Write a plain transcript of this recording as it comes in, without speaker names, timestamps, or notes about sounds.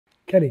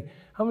Kenny,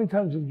 how many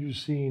times have you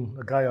seen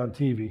a guy on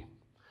TV,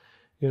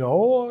 you know,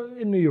 or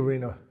in the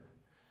arena,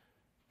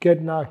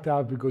 get knocked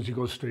out because he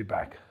goes straight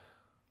back?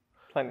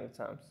 Plenty of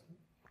times.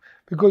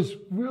 Because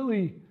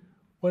really,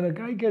 when a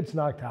guy gets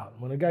knocked out,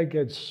 when a guy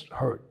gets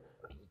hurt,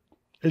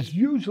 it's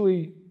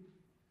usually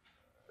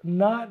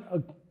not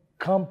a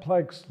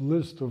complex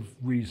list of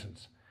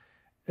reasons.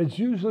 It's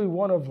usually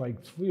one of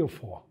like 3 or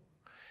 4.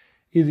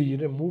 Either you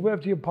didn't move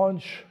after your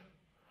punch,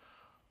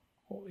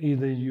 or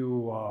either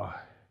you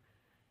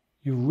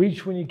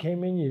reached when you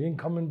came in, you didn't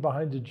come in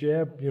behind the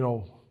jab, you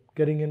know,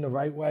 getting in the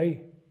right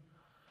way.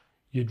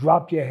 You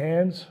dropped your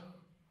hands,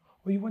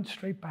 or you went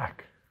straight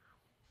back.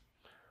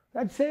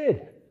 That's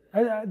it.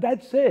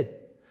 That's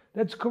it.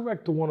 That's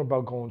correct, the one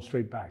about going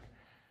straight back.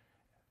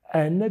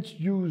 And let's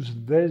use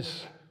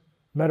this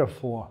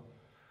metaphor,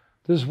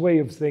 this way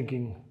of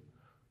thinking,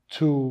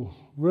 to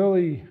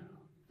really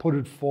put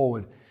it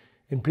forward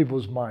in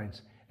people's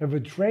minds. If a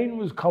train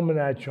was coming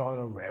at you on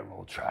a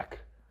railroad track,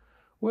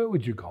 where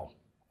would you go?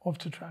 Off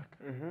the track.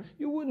 Mm-hmm.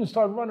 You wouldn't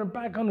start running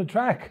back on the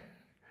track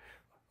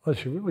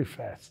unless you're really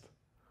fast.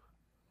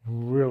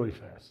 Really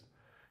fast.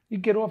 You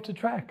get off the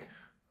track.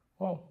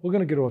 Well, we're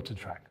going to get off the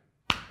track.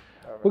 Right.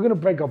 We're going to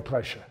break up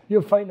pressure.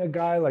 You're fighting a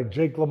guy like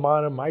Jake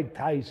LaMotta, Mike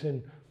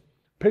Tyson.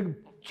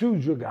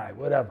 Choose your guy,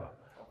 whatever,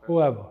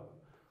 whoever.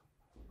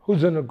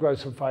 Who's an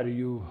aggressive fighter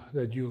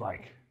that you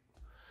like?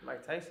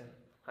 Mike Tyson.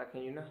 How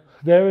can you know?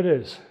 There it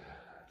is.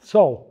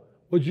 So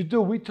what you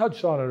do, we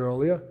touched on it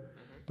earlier,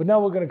 but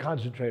now we're going to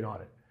concentrate on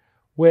it,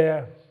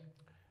 where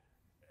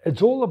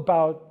it's all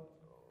about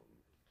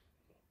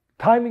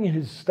timing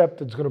his step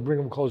that's going to bring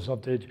him close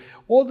enough to edge.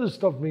 All this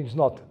stuff means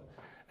nothing,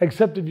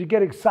 except if you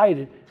get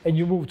excited and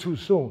you move too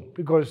soon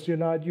because you're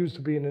not used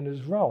to being in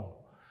this realm,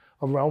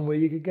 a realm where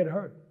you could get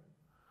hurt,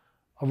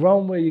 a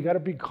realm where you got to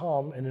be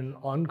calm in an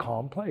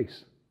uncalm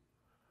place,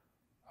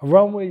 a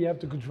realm where you have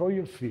to control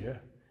your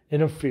fear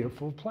in a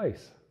fearful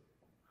place.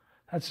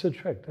 That's the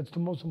trick. That's the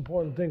most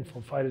important thing for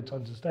a fighter to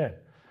understand.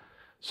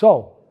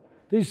 So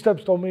these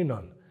steps don't mean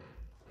nothing.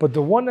 But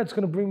the one that's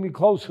going to bring me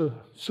closer,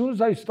 as soon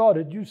as I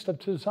started, you step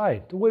to the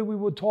side, the way we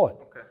were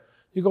taught. Okay.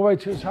 You go right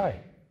to the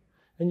side,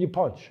 and you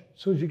punch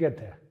as soon as you get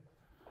there.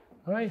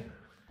 All right?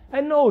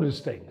 And notice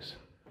things.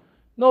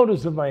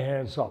 Notice if my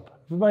hand's up.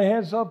 If my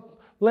hand's up,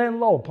 land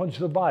low, punch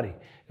the body.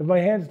 If my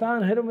hand's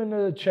down, hit him in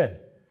the chin.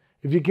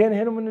 If you can't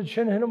hit him in the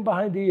chin, hit him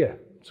behind the ear.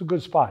 It's a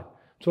good spot.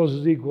 Throws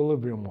his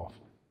equilibrium off.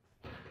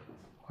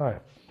 All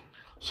right.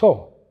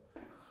 So,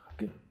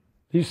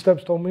 these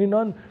steps don't mean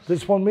none.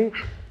 This one means,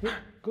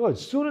 good.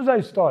 As soon as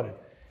I started,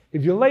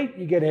 if you're late,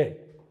 you get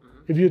hit.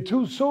 If you're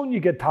too soon, you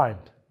get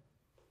timed.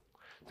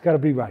 It's got to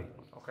be right.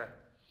 Okay.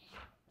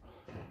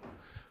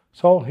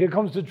 So here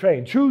comes the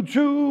train. Choo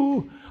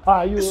choo.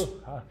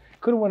 You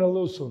could have went a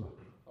little sooner.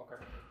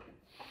 Okay.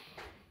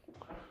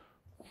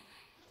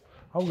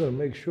 I'm going to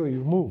make sure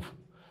you move,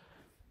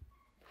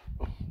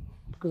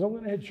 because I'm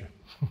going to hit you.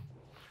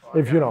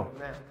 If you don't.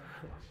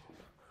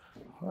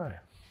 All right.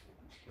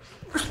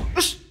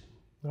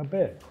 Not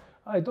bad.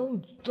 All right,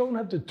 don't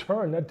have to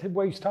turn. That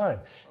wastes time.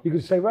 You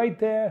can stay right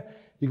there.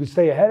 You can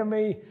stay ahead of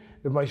me.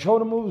 If my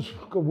shoulder moves,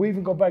 weave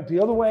and go back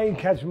the other way and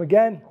catch him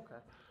again. Okay.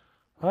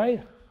 All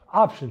right?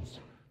 Options.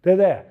 They're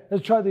there.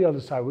 Let's try the other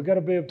side. We've got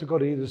to be able to go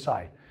to either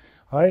side.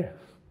 All right?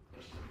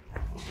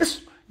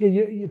 Yeah,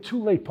 you're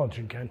too late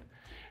punching, Ken.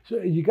 So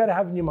you got to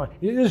have in your mind,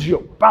 this is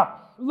you.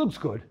 Bop. It looks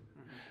good.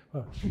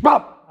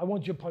 Bop. I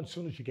want you to punch as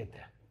soon as you get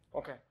there.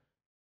 Okay.